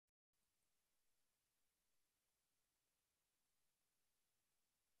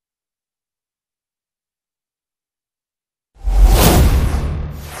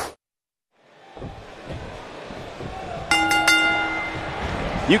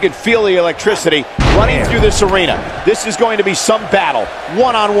You can feel the electricity running through this arena. This is going to be some battle.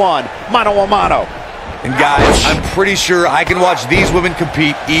 One-on-one, mano-a-mano. And guys, I'm pretty sure I can watch these women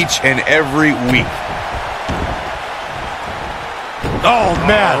compete each and every week. Oh,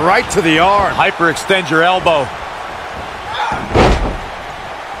 man, right to the arm. Hyperextend your elbow.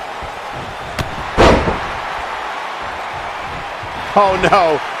 Oh,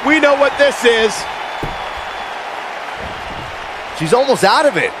 no. We know what this is. She's almost out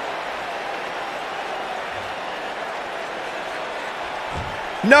of it.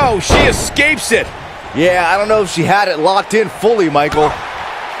 No, she escapes it. Yeah, I don't know if she had it locked in fully, Michael.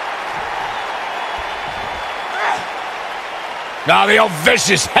 Now the old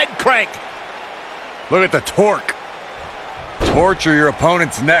vicious head crank. Look at the torque. Torture your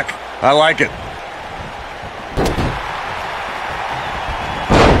opponent's neck. I like it.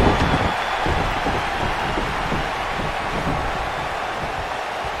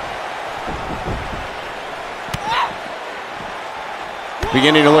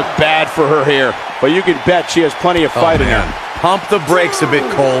 Beginning to look bad for her here, but you can bet she has plenty of fight in her. Pump the brakes a bit,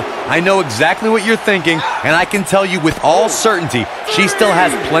 Cole. I know exactly what you're thinking, and I can tell you with all certainty, she still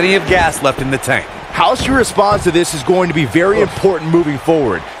has plenty of gas left in the tank. How she responds to this is going to be very important moving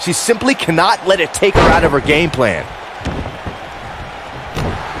forward. She simply cannot let it take her out of her game plan.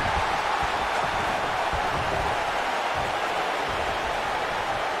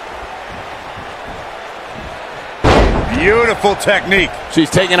 Beautiful technique. She's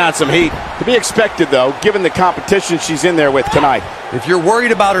taking on some heat. To be expected, though, given the competition she's in there with tonight. If you're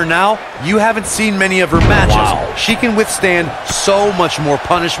worried about her now, you haven't seen many of her matches. Wow. She can withstand so much more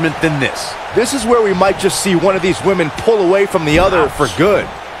punishment than this. This is where we might just see one of these women pull away from the other for good.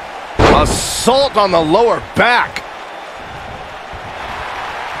 Assault on the lower back.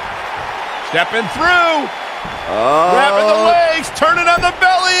 Stepping through. Grabbing the legs, turning on the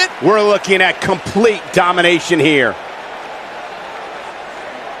belly. We're looking at complete domination here.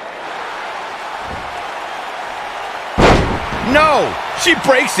 No, she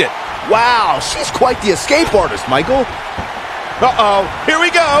breaks it. Wow, she's quite the escape artist, Michael. Uh-oh, here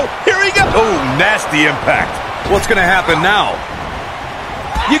we go, here we go. Oh, nasty impact. What's gonna happen now?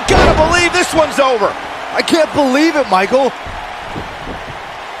 You gotta believe this one's over. I can't believe it, Michael.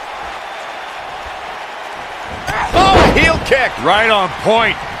 Oh, heel kick. Right on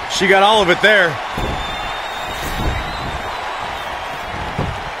point. She got all of it there.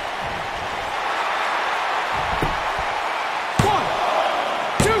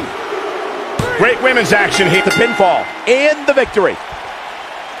 Great women's action here. The pinfall and the victory.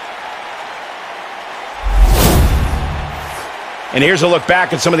 And here's a look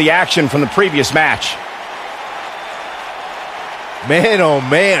back at some of the action from the previous match. Man, oh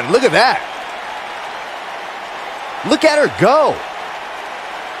man, look at that. Look at her go.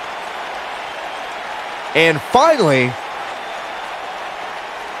 And finally,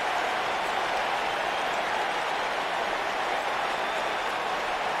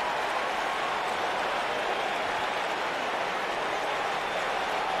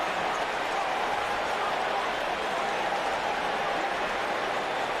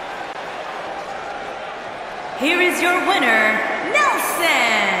 here is your winner,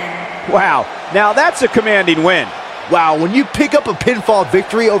 Nelson. Wow, now that's a commanding win. wow, when you pick up a pinfall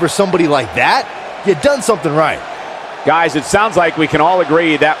victory over somebody like that, you've done something right. Guys, it sounds like we can all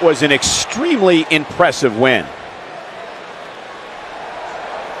agree that was an extremely impressive win.